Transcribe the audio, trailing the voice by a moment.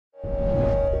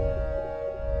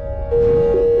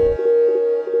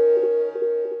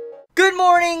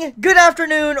morning, good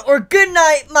afternoon, or good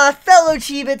night, my fellow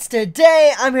Chibits.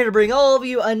 Today, I'm here to bring all of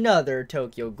you another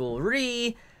Tokyo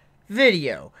Ghoul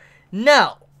video.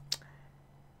 Now,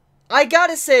 I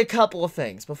gotta say a couple of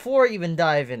things before I even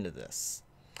dive into this.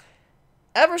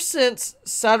 Ever since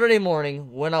Saturday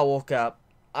morning, when I woke up,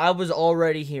 I was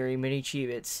already hearing many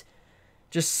Chibits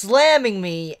just slamming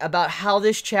me about how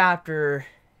this chapter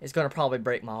is gonna probably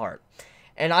break my heart.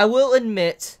 And I will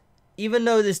admit, even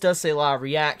though this does say a lot of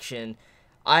reaction,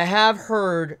 I have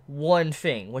heard one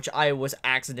thing, which I was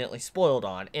accidentally spoiled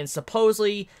on. And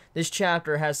supposedly, this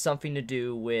chapter has something to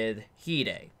do with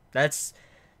Hide. That's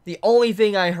the only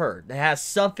thing I heard that has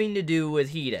something to do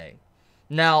with Hide.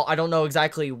 Now, I don't know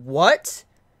exactly what,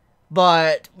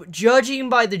 but judging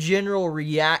by the general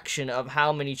reaction of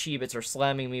how many Chibits are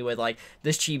slamming me with, like,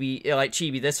 this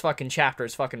Chibi, this fucking chapter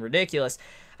is fucking ridiculous,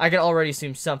 I can already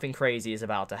assume something crazy is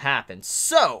about to happen.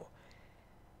 So,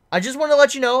 I just want to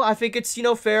let you know, I think it's,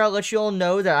 fair. I'll let you all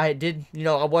know that I did,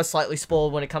 I was slightly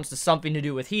spoiled when it comes to something to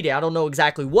do with Hide. I don't know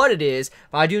exactly what it is,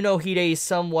 but I do know Hide is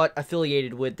somewhat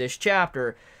affiliated with this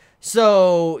chapter.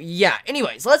 So, yeah.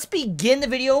 Anyways, let's begin the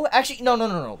video. Actually,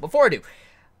 no. Before I do,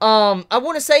 I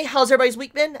want to say, how's everybody's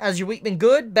week been? Has your week been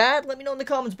good, bad? Let me know in the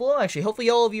comments below, actually. Hopefully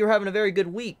all of you are having a very good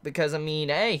week, because, I mean,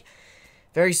 hey,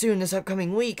 very soon this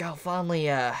upcoming week, I'll finally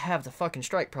have the fucking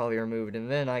strike probably removed,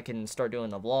 and then I can start doing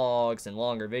the vlogs and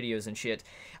longer videos and shit.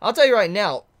 I'll tell you right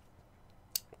now,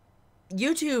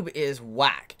 YouTube is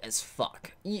whack as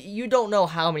fuck. You don't know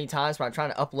how many times when I'm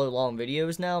trying to upload long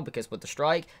videos now, because with the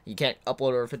strike, you can't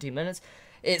upload over 15 minutes.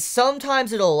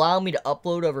 Sometimes it'll allow me to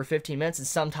upload over 15 minutes, and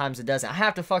sometimes it doesn't. I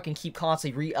have to fucking keep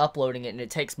constantly re-uploading it, and it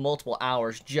takes multiple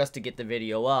hours just to get the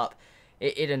video up.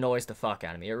 It annoys the fuck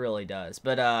out of me. It really does.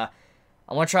 But,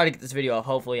 I want to try to get this video up.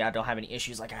 Hopefully, I don't have any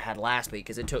issues like I had last week,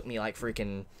 because it took me, like,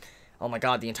 freaking, oh my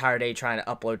god, the entire day trying to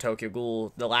upload Tokyo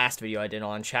Ghoul. The last video I did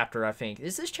on chapter, I think,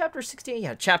 is this chapter 68?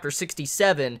 Yeah, chapter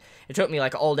 67. It took me,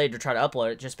 like, all day to try to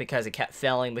upload it, just because it kept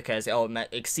failing, because, oh, it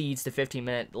exceeds the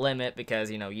 15-minute limit, because,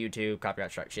 YouTube,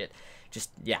 copyright strike shit.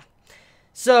 Just, yeah.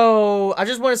 So, I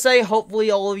just want to say,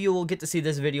 hopefully, all of you will get to see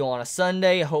this video on a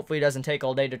Sunday. Hopefully, it doesn't take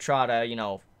all day to try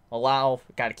to,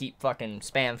 gotta keep fucking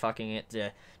spam fucking it to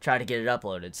try to get it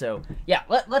uploaded. So, yeah,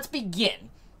 let's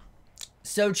begin.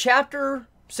 So, chapter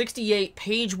 68,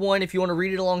 page 1, if you want to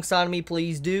read it alongside of me,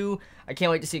 please do. I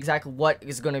can't wait to see exactly what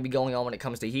is going to be going on when it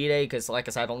comes to Hide, because, like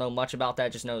I said, I don't know much about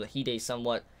that. Just know that Hide is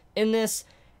somewhat in this,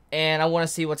 and I want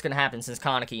to see what's going to happen since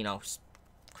Kaneki,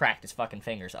 cracked his fucking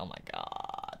fingers. Oh my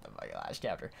god, the fucking last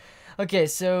chapter. Okay,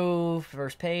 so,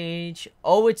 first page.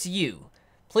 Oh, it's you.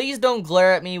 Please don't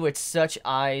glare at me with such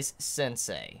eyes,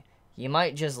 sensei. You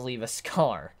might just leave a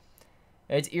scar.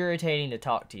 It's irritating to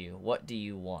talk to you. What do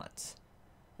you want?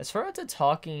 Is Furuta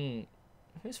talking...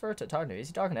 Who's Furuta talking to? Is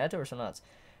he talking to Eto or something else?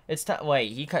 It's time...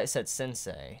 Wait, he said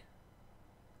sensei.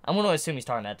 I'm going to assume he's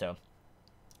talking to Eto.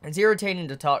 It's irritating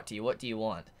to talk to you. What do you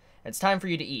want? It's time for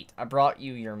you to eat. I brought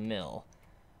you your meal.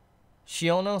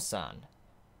 Shiono-san.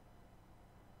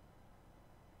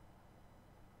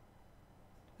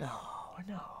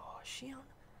 No, Shion.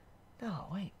 No,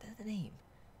 wait, that's the name.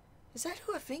 Is that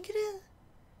who I think it is?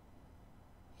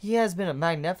 He has been a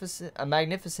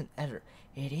magnificent editor.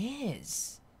 It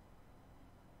is.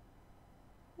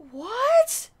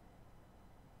 What?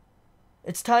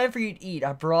 It's time for you to eat.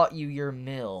 I brought you your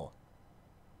meal.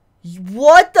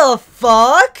 What the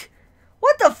fuck?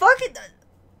 What the fuck?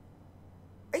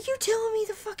 Are you telling me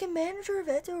the fucking manager of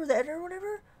Eto or the editor or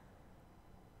whatever?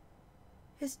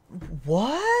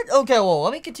 What? Okay, well,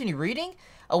 let me continue reading.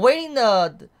 Awaiting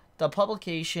the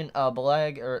publication of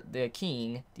the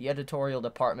King, the editorial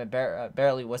department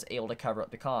barely was able to cover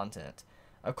up the content.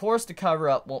 Of course, the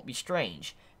cover-up won't be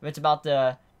strange. If it's about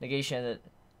the negation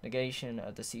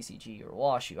of the CCG or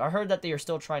Washu. I heard that they are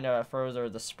still trying to further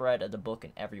the spread of the book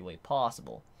in every way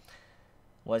possible.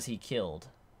 Was he killed?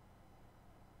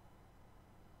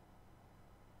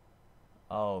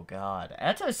 Oh, God.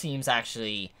 Eto seems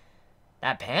actually...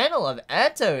 That panel of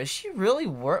Eto, is she really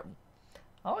I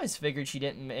always figured she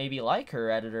didn't maybe like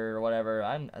her editor or whatever.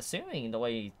 I'm assuming the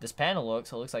way this panel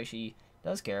looks, it looks like she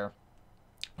does care.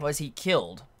 Was he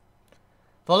killed?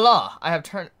 Voila! I have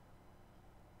turned...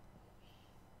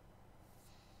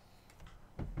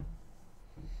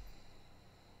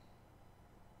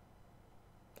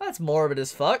 That's morbid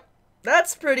as fuck.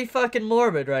 That's pretty fucking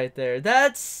morbid right there.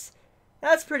 That's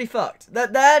pretty fucked.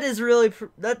 That is really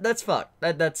that's fucked.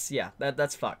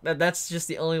 That's fucked. That's just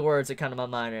the only words that come to my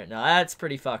mind right now. That's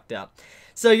pretty fucked up.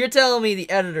 So you're telling me the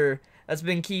editor that's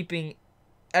been keeping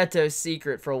Eto's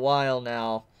secret for a while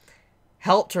now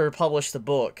helped her publish the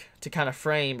book to kind of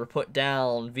frame or put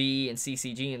down V and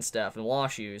CCG and stuff and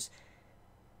Washu's.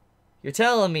 You're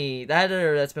telling me that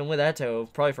editor that's been with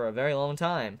Eto probably for a very long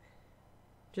time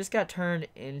just got turned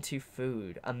into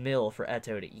food, a meal for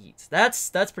Eto to eat.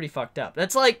 That's pretty fucked up.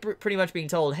 That's like pretty much being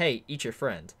told, hey, eat your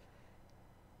friend.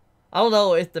 I don't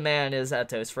know if the man is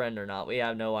Eto's friend or not. We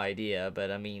have no idea,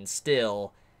 but I mean,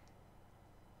 still.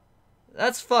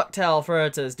 That's fucked how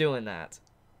Furuta is doing that.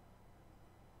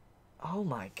 Oh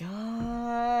my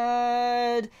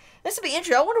god. This would be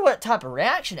interesting. I wonder what type of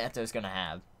reaction Eto's gonna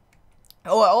have.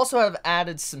 Oh, I also have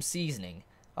added some seasoning.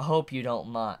 I hope you don't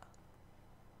mind.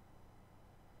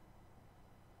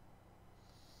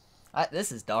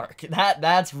 This is dark.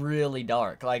 That's really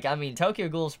dark. Like, I mean, Tokyo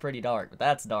Ghoul's pretty dark, but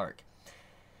that's dark.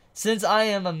 Since I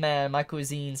am a man, my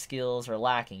cuisine skills are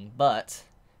lacking, but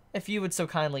if you would so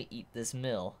kindly eat this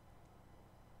meal,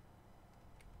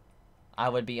 I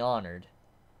would be honored.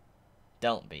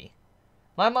 Don't be.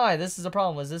 My, this is a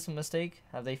problem. Was this a mistake?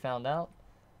 Have they found out?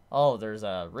 Oh, there's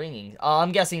a ringing.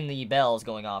 I'm guessing the bell's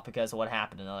going off because of what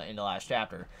happened in the last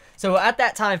chapter. So at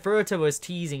that time, Furuta was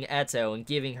teasing Eto and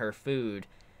giving her food.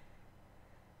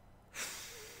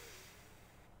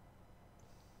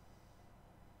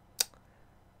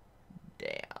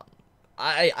 Damn.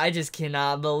 I just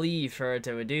cannot believe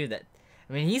Furuta would do that.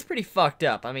 I mean, he's pretty fucked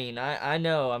up. I mean, I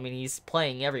know. I mean, he's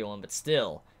playing everyone, but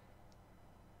still.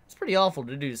 It's pretty awful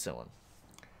to do to someone.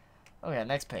 Okay,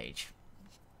 next page.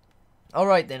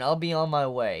 Alright then, I'll be on my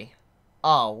way.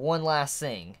 Ah, one last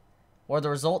thing. What are the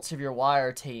results of your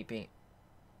wiretapping?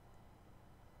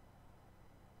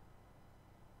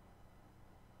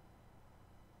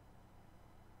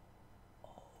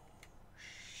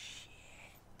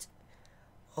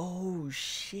 Oh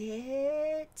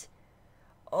shit.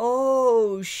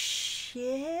 Oh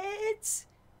shit.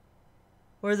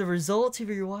 Were the results of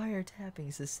your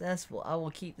wiretapping successful? I will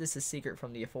keep this a secret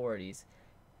from the authorities.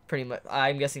 Pretty much,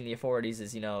 I'm guessing the authorities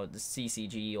is, you know, the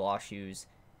CCG, Lawshoes,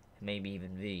 maybe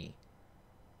even V.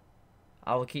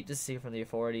 I will keep this secret from the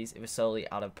authorities. It was solely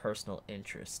out of personal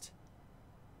interest.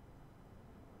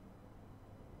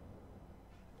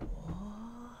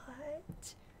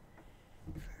 What?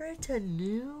 Furuta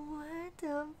knew? What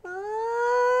the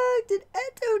fuck? Did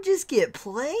Eto just get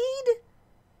played?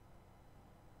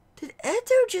 Did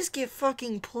Eto just get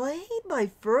fucking played by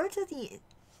Furuta?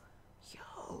 Yo,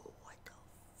 what the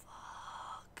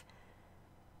fuck?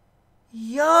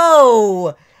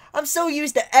 Yo! I'm so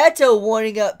used to Eto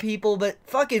warning up people, but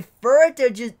fucking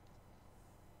Furuta just...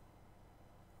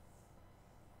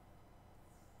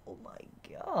 Oh my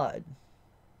god.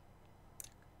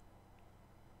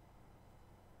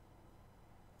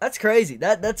 That's crazy.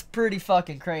 That's pretty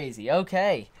fucking crazy.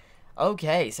 Okay.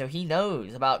 Okay, so he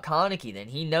knows about Kaneki then.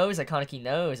 He knows that Kaneki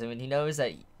knows. I mean, he knows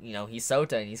that, you know, he's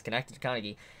Sota and he's connected to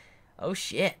Kaneki. Oh,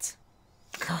 shit.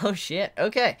 Oh, shit.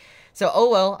 Okay. So, oh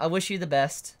well, I wish you the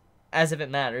best. As if it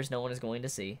matters, no one is going to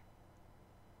see.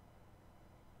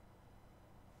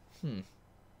 Nah,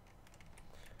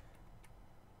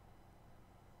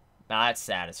 that's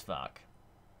sad as fuck.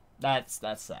 That's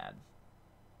sad.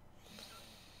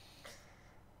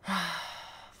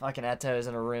 Fucking Eto's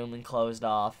in a room and closed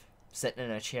off, sitting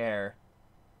in a chair,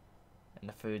 and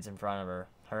the food's in front of her.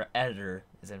 Her editor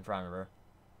is in front of her.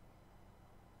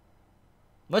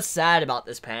 What's sad about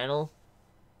this panel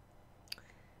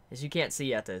is you can't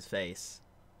see Eto's face.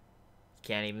 You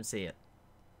can't even see it.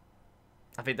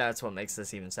 I think that's what makes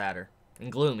this even sadder.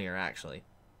 And gloomier, actually.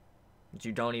 But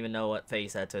you don't even know what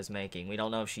face Eto's making. We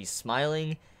don't know if she's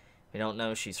smiling. We don't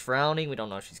know if she's frowning. We don't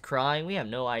know if she's crying. We have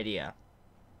no idea.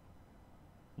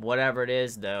 Whatever it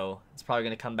is, though, it's probably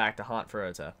going to come back to haunt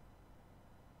Furuta.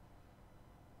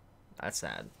 That's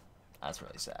sad. That's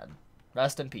really sad.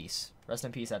 Rest in peace. Rest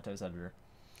in peace, Eto's editor.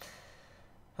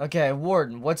 Okay,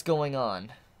 Warden, what's going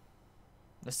on?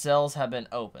 The cells have been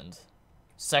opened.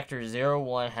 Sector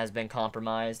 01 has been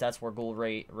compromised. That's where Ghoul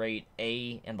rate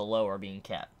A and below are being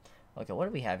kept. Okay, what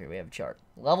do we have here? We have a chart.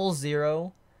 Level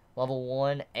 0, Level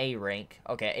 1, A rank.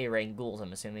 Okay, A rank Ghouls,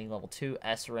 I'm assuming. Level 2,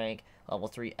 S rank. Level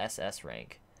 3, SS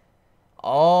rank.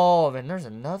 Oh, then there's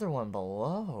another one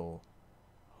below.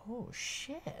 Oh,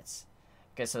 shit.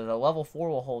 Okay, so the level 4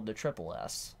 will hold the triple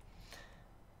S.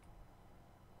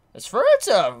 Is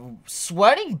Furuta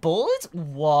sweating bullets?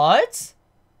 What?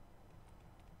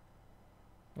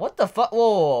 What the fuck? Whoa,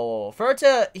 whoa, whoa.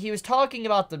 Furuta, he was talking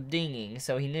about the dinging,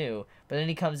 so he knew. But then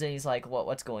he comes in, he's like,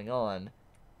 what's going on?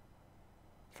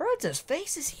 Furuta's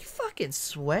face, is he fucking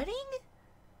sweating?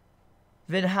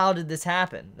 Then how did this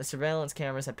happen? The surveillance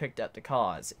cameras have picked up the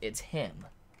cause. It's him.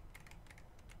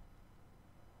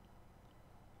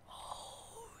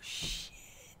 Oh, shit.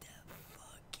 That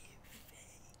fucking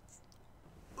face.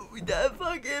 Oh, that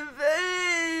fucking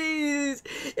face.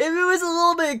 If it was a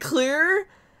little bit clearer,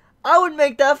 I would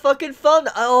make that fucking fun.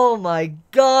 Oh my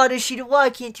god, Ishida, why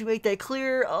can't you make that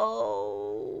clear?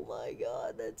 Oh my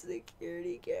god, that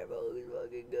security camera who's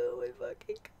fucking going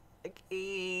fucking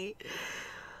cocky.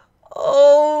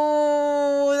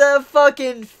 Oh, that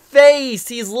fucking face.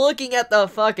 He's looking at the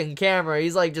fucking camera.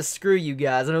 He's like, just screw you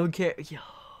guys. I don't care. Yo,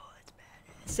 that's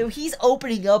bad. So he's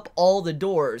opening up all the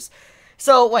doors.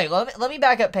 So, wait, let me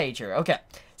back up page here. Okay.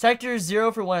 Sector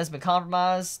 0 for 1 has been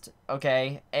compromised.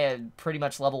 Okay. And pretty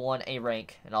much level 1 A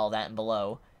rank and all that and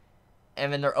below.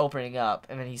 And then they're opening up.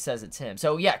 And then he says it's him.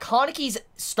 So, yeah, Kaneki's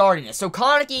starting this. So,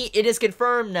 Kaneki, it is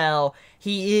confirmed now,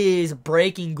 he is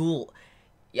breaking Ghoul.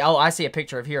 Oh, I see a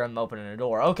picture of here. I'm opening a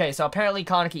door. Okay, so apparently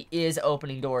Kaneki is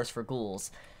opening doors for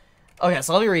ghouls. Okay,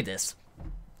 so let me read this.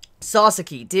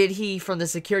 Sasaki, did he from the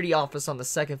security office on the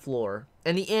 2nd floor?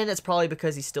 In the end, it's probably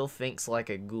because he still thinks like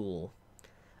a ghoul.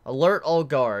 Alert all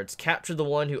guards. Capture the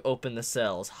one who opened the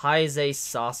cells. Heise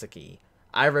Sasaki.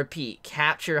 I repeat,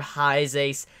 capture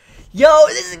Heise. Yo,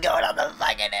 this is going on the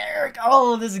fucking intercom.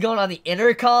 Oh, this is going on the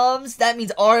intercoms? That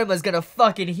means Arima's gonna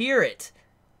fucking hear it.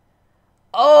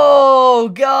 Oh,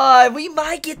 God. We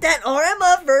might get that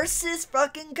Arima versus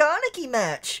fucking Kaneki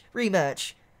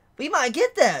rematch. We might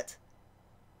get that.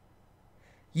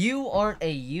 You aren't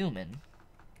a human.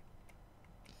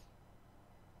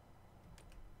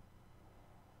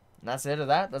 And that's it of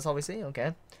that? That's all we see?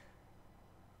 Okay.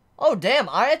 Oh, damn.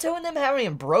 Ayato and them haven't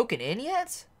even broken in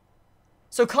yet?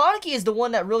 So Kaneki is the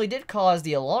one that really did cause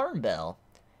the alarm bell.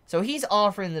 So he's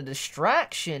offering the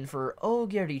distraction for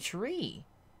Ogiri Tree.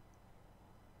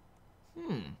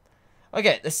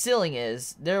 Okay, the ceiling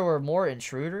is, there were more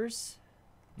intruders.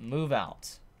 Move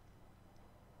out.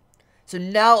 So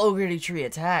now Ogiri Tree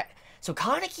attack. So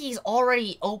Kaneki's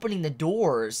already opening the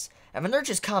doors. And when they're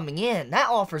just coming in, that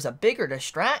offers a bigger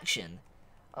distraction.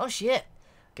 Oh, shit.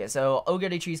 Okay, so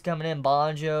Ogiri Tree's coming in.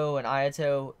 Banjo and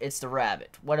Ayato. It's the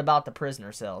rabbit. What about the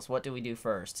prisoner cells? What do we do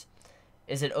first?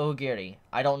 Is it Ogiri?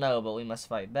 I don't know, but we must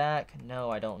fight back. No,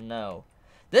 I don't know.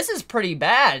 This is pretty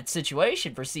bad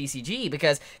situation for CCG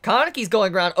because Kaneki's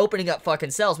going around opening up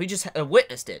fucking cells. We just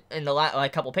witnessed it in the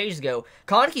like couple pages ago.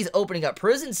 Kaneki's opening up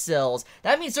prison cells.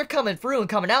 That means they're coming through and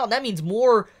coming out, and that means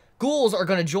more ghouls are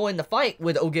going to join the fight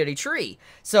with Ogiri Tree.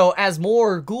 So as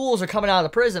more ghouls are coming out of the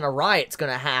prison, a riot's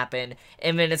going to happen,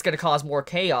 and then it's going to cause more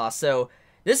chaos. So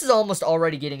this is almost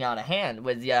already getting out of hand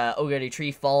with Ogiri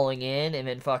Tree falling in and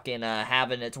then fucking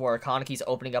having it to where Kaneki's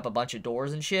opening up a bunch of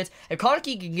doors and shit. If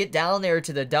Kaneki can get down there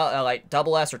to the like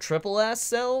double S or triple S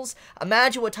cells,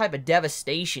 imagine what type of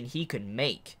devastation he could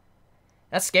make.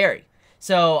 That's scary.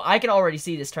 So I can already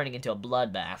see this turning into a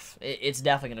bloodbath. It's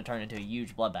definitely going to turn into a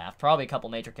huge bloodbath. Probably a couple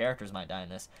major characters might die in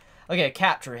this. Okay,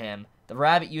 capture him. The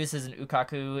rabbit uses an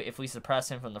ukaku. If we suppress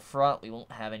him from the front, we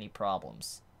won't have any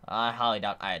problems. I highly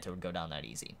doubt Ayato would go down that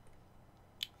easy.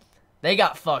 They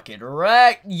got fucking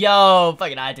wrecked. Yo,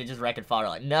 fucking Ayato just wrecking fodder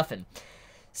like nothing.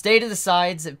 Stay to the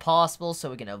sides if possible so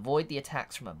we can avoid the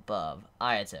attacks from above.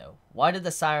 Ayato, why did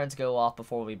the sirens go off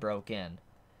before we broke in?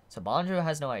 So Banjo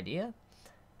has no idea?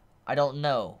 I don't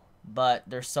know, but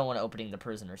there's someone opening the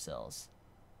prisoner cells.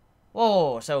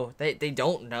 Whoa, so they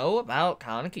don't know about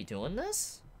Kaneki doing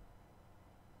this?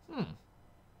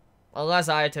 Unless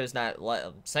Ayato's not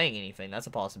saying anything, that's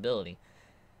a possibility.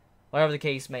 Whatever the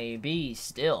case may be,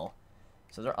 still.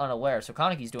 So they're unaware. So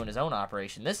Kaneki's doing his own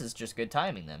operation. This is just good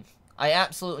timing then. I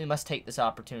absolutely must take this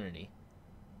opportunity.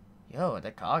 Yo,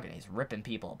 that Kagene's ripping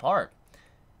people apart.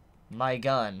 My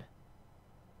gun.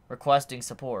 Requesting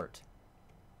support.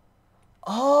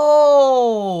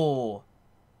 Oh!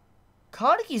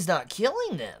 Kaneki's not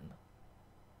killing them.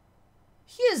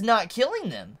 He is not killing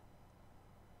them.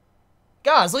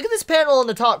 Guys, look at this panel on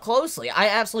the top closely. I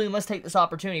absolutely must take this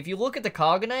opportunity. If you look at the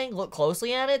Kagane, look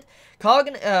closely at it,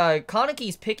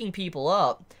 Kaneki's picking people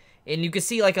up, and you can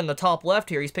see, like, on the top left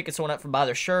here, he's picking someone up from by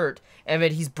their shirt, and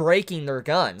then he's breaking their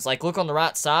guns. Like, look on the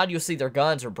right side, you'll see their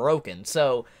guns are broken.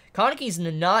 So, Kaneki's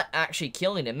not actually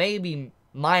killing them. Maybe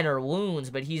minor wounds,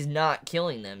 but he's not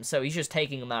killing them. So, he's just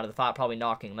taking them out of the fight, probably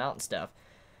knocking them out and stuff.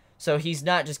 So, he's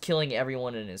not just killing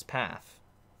everyone in his path.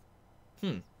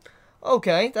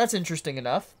 Okay, that's interesting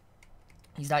enough.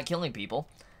 He's not killing people.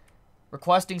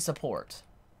 Requesting support.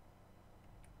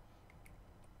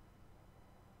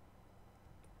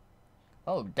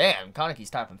 Oh, damn. Kaneki's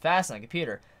typing fast on the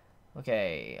computer.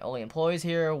 Okay, only employees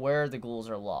here. Where the ghouls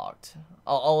are locked.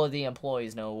 All of the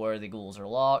employees know where the ghouls are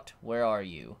locked. Where are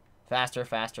you? Faster,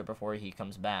 faster before he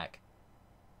comes back.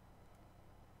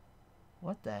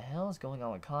 What the hell is going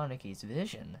on with Kaneki's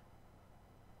vision?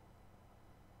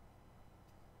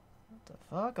 What the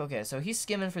fuck? Okay, so he's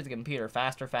skimming for the computer.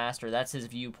 Faster, faster. That's his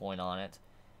viewpoint on it.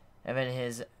 And then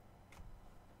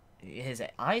his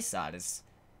eyesight is...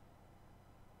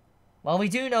 Well, we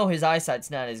do know his eyesight's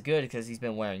not as good because he's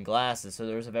been wearing glasses, so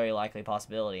there's a very likely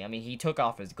possibility. I mean, he took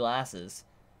off his glasses.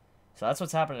 So that's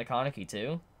what's happening to Kaneki,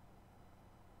 too.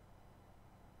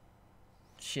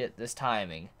 Shit, this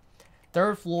timing.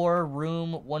 3rd floor,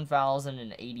 room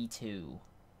 1082.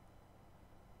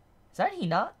 Is that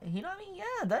Hinami?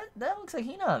 Yeah, that looks like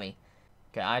Hinami.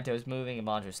 Okay, Aito's moving and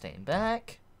Banjo's staying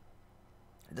back.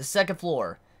 The 2nd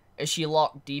floor. Is she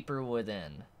locked deeper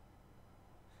within?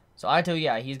 So Aito,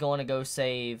 yeah, he's going to go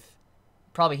save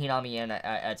probably Hinami and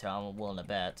Aito, I'm willing to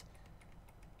bet.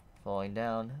 Falling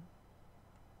down.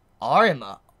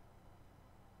 Arima.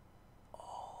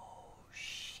 Oh,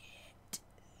 shit.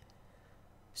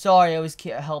 Sorry, I was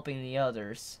helping the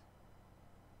others.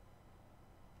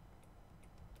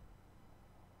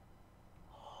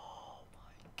 Oh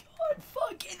my god,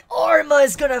 fucking Arima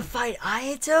is gonna fight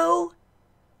Aito?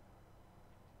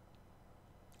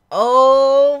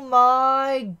 Oh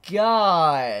my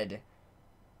god.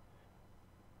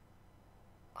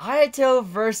 Hayato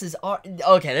versus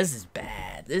okay, this is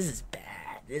bad. This is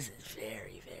bad. This is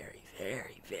very, very,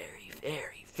 very, very,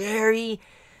 very, very,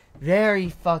 very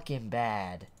fucking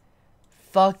bad.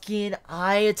 Fucking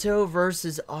Hayato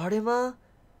versus Arima?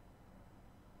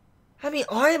 I mean,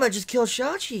 Arima just killed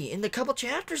Shachi in the couple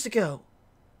chapters ago.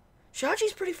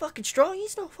 Shachi's pretty fucking strong.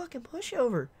 He's no fucking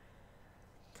pushover.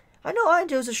 I know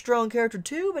Aito's a strong character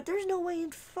too, but there's no way in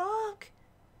fuck.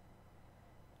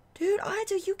 Dude,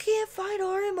 Aito, you can't fight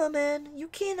Arima, man. You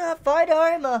cannot fight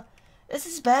Arima. This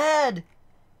is bad.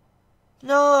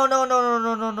 No.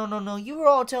 You were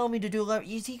all telling me to do...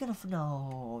 Is he gonna...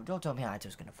 No. Don't tell me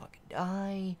Aito's gonna fucking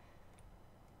die.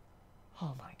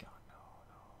 Oh my god. No.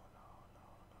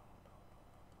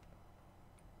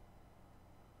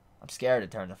 I'm scared to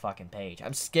turn the fucking page.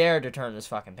 I'm scared to turn this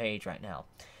fucking page right now.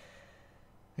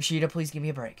 Ishida, please give me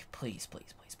a break. Please.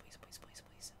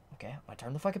 Okay, I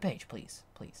turn the fucking page, please.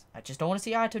 I just don't want to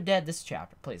see Aito dead this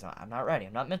chapter. Please, I'm not ready.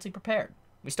 I'm not mentally prepared.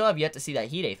 We still have yet to see that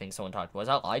Hide thing someone talked about. Was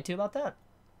I lied to about that?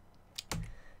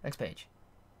 Next page.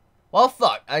 Well,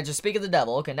 fuck. I just speak of the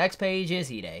devil. Okay, next page is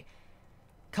Hide.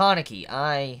 Kaneki.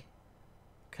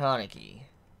 Kaneki.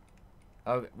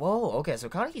 Oh, whoa, okay, so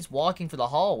Kaneki's walking through the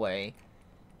hallway,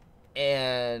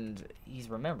 and he's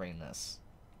remembering this.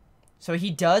 So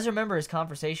he does remember his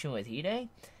conversation with Hide.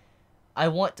 I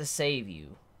want to save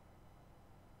you.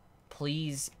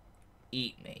 Please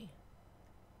eat me.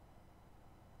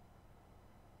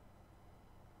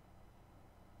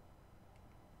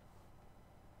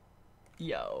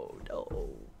 Yo, no.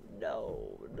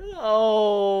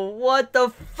 What the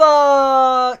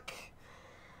fuck?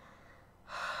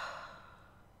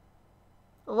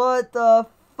 What the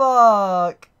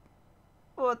fuck?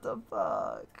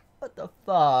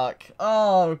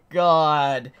 Oh,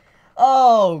 God.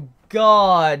 Oh,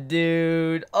 God,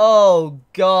 dude. Oh,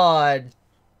 God.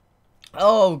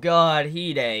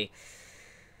 Hide.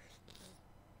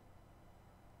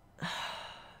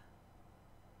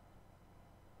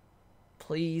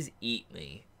 Please eat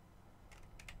me.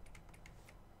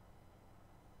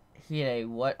 Hide,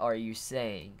 what are you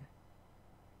saying?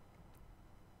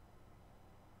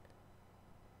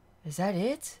 Is that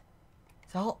it?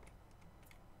 So,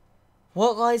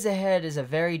 what lies ahead is a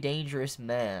very dangerous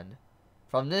man.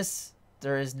 From this,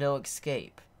 there is no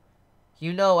escape.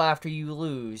 You know after you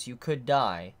lose, you could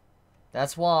die.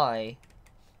 That's why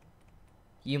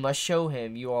you must show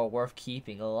him you are worth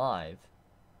keeping alive.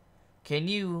 Can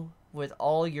you, with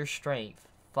all your strength,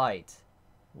 fight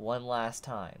one last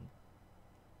time?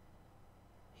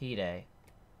 Hide,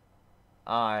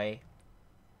 I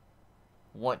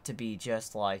want to be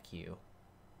just like you.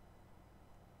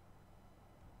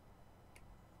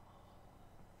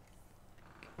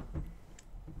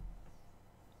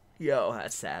 Yo,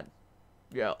 that's sad.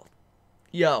 Yo,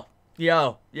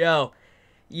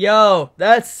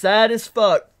 that's sad as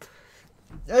fuck.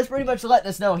 That's pretty much letting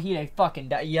us know he ain't fucking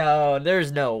die. Yo,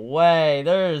 there's no way.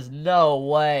 There's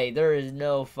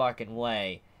no fucking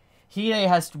way. Hide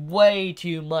has way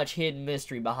too much hidden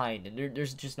mystery behind him.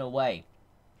 There's just no way.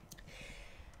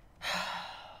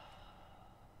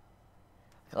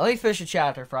 Let me finish the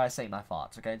chapter before I say my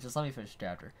thoughts, okay? Just let me finish the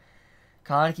chapter.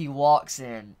 Kaneki walks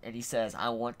in, and he says, I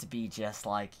want to be just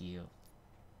like you.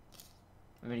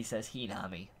 And then he says,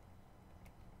 Hinami.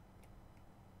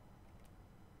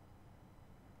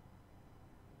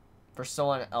 For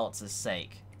someone else's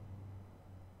sake.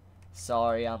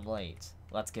 Sorry I'm late.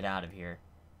 Let's get out of here.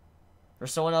 For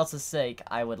someone else's sake,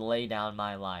 I would lay down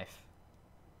my life.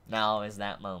 Now is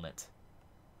that moment.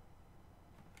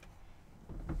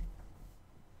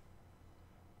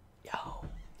 Yo.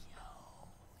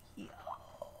 My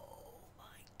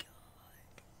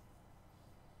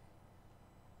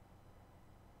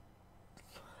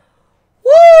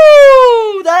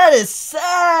is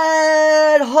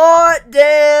sad. Hot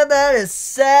damn, that is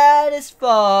sad as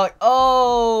fuck.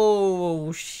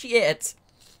 Oh, shit.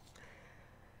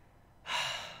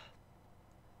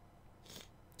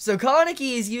 So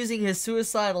Kaneki is using his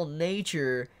suicidal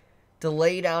nature to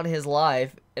lay down his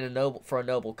life for a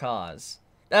noble cause.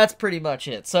 That's pretty much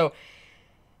it. So,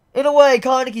 in a way,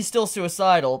 Kaneki's still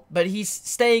suicidal, but he's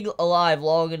staying alive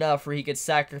long enough where he could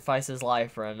sacrifice his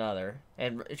life for another.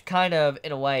 And kind of,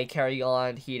 in a way, carry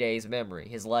on Hide's memory,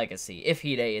 his legacy, if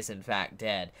Hide is in fact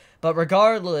dead. But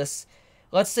regardless,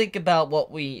 let's think about what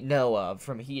we know of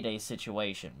from Hide's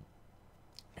situation.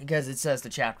 Because it says the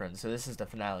chapter end, so this is the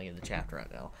finale of the chapter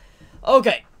right now.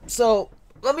 Okay, so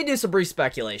let me do some brief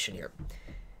speculation here.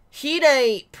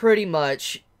 Hide pretty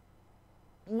much,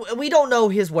 we don't know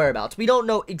his whereabouts. We don't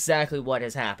know exactly what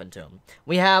has happened to him.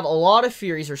 We have a lot of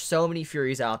theories, there's so many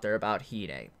theories out there about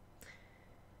Hide.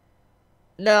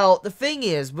 Now, the thing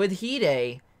is, with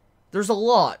Hide, there's a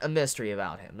lot of mystery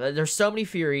about him. There's so many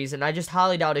theories, and I just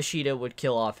highly doubt Ishida would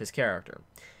kill off his character.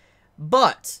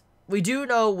 But we do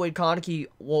know when Kaneki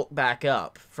woke back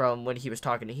up from when he was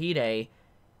talking to Hide,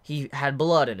 he had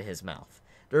blood in his mouth.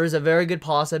 There is a very good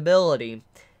possibility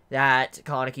that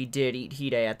Kaneki did eat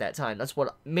Hide at that time. That's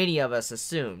what many of us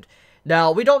assumed.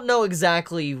 Now, we don't know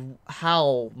exactly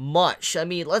how much. I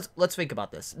mean, let's think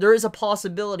about this. There is a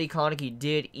possibility Kaneki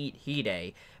did eat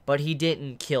Hide, but he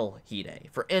didn't kill Hide.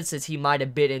 For instance, he might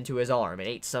have bit into his arm and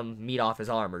ate some meat off his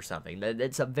arm or something.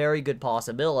 That's a very good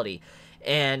possibility.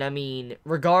 And, I mean,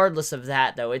 regardless of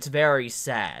that, though, it's very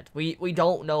sad. We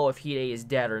don't know if Hide is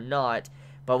dead or not,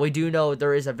 but we do know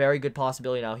there is a very good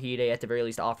possibility now Hide, at the very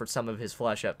least, offered some of his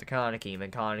flesh up to Kaneki,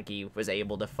 and Kaneki was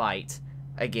able to fight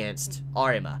against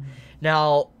Arima.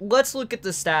 Now, let's look at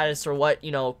the status or what,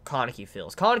 Kaneki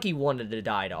feels. Kaneki wanted to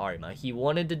die to Arima. He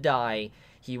wanted to die.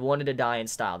 He wanted to die in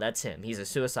style. That's him. He's a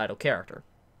suicidal character.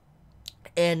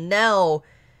 And now,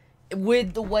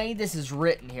 with the way this is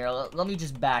written here, let me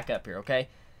just back up here, okay?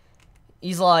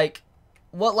 He's like,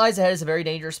 what lies ahead is a very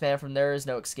dangerous man, from there is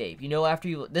no escape.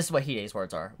 This is what Hide's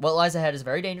words are. What lies ahead is a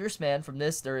very dangerous man, from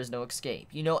this there is no escape.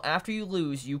 After you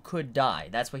lose, you could die.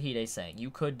 That's what Hide's saying. You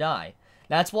could die.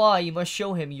 That's why you must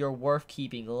show him you're worth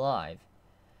keeping alive.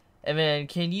 And then,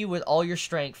 can you with all your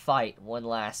strength fight one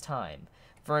last time?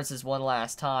 For instance, one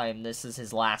last time, this is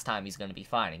his last time he's going to be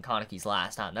fighting. Kaneki's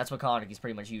last time. That's what Kaneki's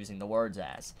pretty much using the words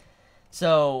as.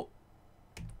 So,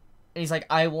 he's like,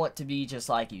 I want to be just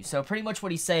like you. So pretty much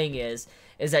what he's saying is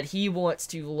that he wants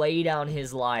to lay down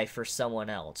his life for someone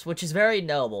else, which is very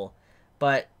noble,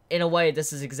 but in a way,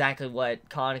 this is exactly what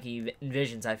Kaneki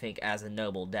envisions, I think, as a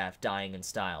noble death, dying in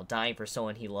style, dying for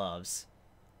someone he loves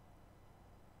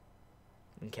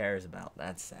and cares about.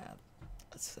 That's sad.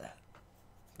 That's sad.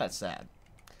 That's sad.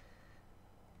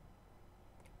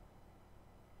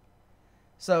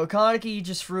 So, Kaneki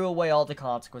just threw away all the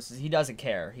consequences. He doesn't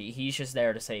care. He's just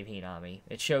there to save Hinami.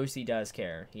 It shows he does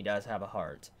care. He does have a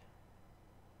heart.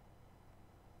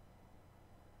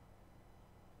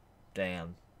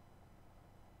 Damn.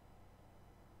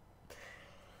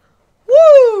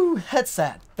 Woo! That's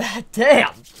sad.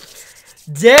 Damn.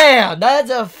 Damn,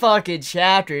 that's a fucking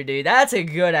chapter, dude. That's a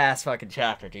good-ass fucking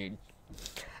chapter, dude.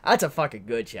 That's a fucking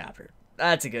good chapter.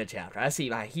 That's a good chapter. I see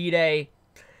my Hide.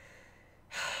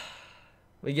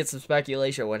 We get some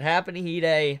speculation on what happened to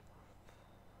Hide.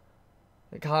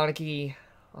 The Kaneki.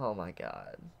 Oh my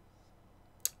god.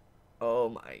 Oh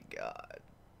my god.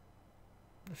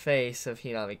 The face of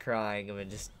Hinami crying and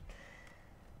just...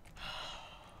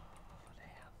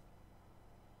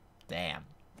 Damn.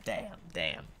 Damn.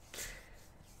 Damn.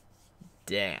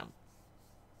 Damn.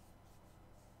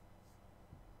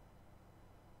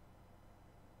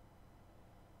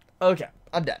 Okay.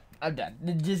 I'm done. I'm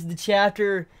done. Just the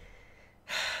chapter...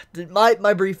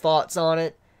 My brief thoughts on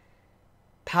it.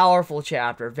 Powerful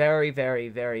chapter. Very, very,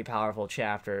 very powerful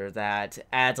chapter that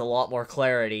adds a lot more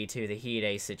clarity to the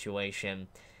Hide situation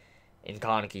and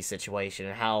Kaneki's situation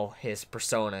and how his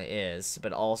persona is,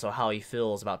 but also how he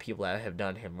feels about people that have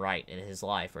done him right in his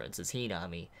life, for instance,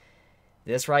 Hinami.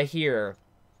 This right here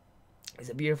is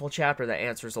a beautiful chapter that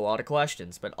answers a lot of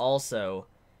questions, but also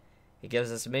it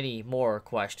gives us many more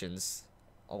questions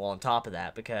on top of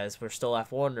that, because we're still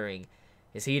left wondering,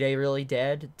 is Hide really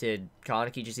dead? Did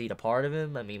Kaneki just eat a part of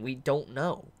him? I mean, we don't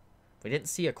know. We didn't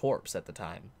see a corpse at the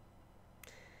time.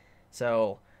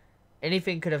 So,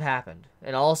 anything could have happened.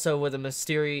 And also with the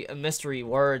mystery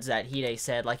words that Hide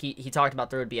said, like he talked about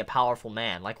there would be a powerful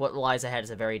man. Like what lies ahead is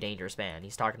a very dangerous man.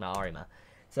 He's talking about Arima.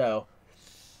 So,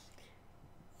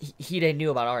 Hide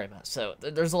knew about Arima. So,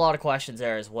 there's a lot of questions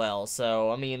there as well.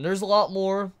 So, I mean, there's a lot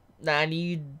more that I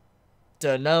need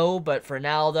Dunno, but for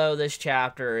now, though, this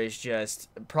chapter is just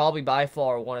probably by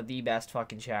far one of the best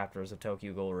fucking chapters of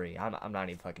Tokyo Ghoul Re. I'm not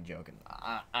even fucking joking.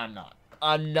 I'm not.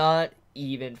 I'm not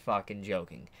even fucking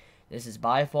joking. This is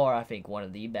by far, I think, one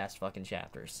of the best fucking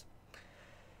chapters.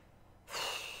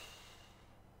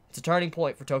 It's a turning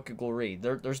point for Tokyo Ghoul Re.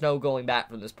 There's no going back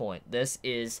from this point. This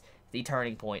is the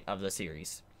turning point of the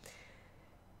series.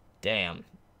 Damn.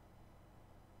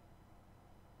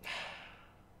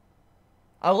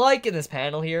 I like in this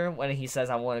panel here, when he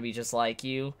says, I want to be just like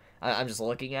you. I'm just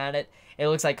looking at it. It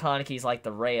looks like Kaneki's like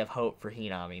the ray of hope for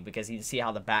Hinami, because you can see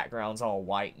how the background's all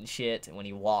white and shit when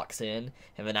he walks in,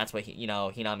 and then that's what,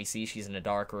 Hinami sees. She's in a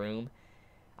dark room.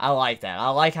 I like that. I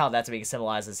like how that's being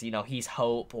symbolized as, he's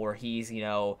hope, or he's,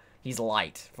 he's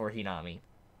light for Hinami.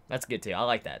 That's good, too. I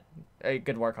like that.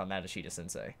 Good work on that,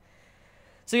 Ishida-sensei.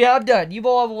 So, yeah, I'm done. You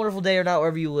all have a wonderful day or not,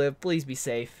 wherever you live. Please be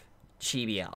safe. Chibi out.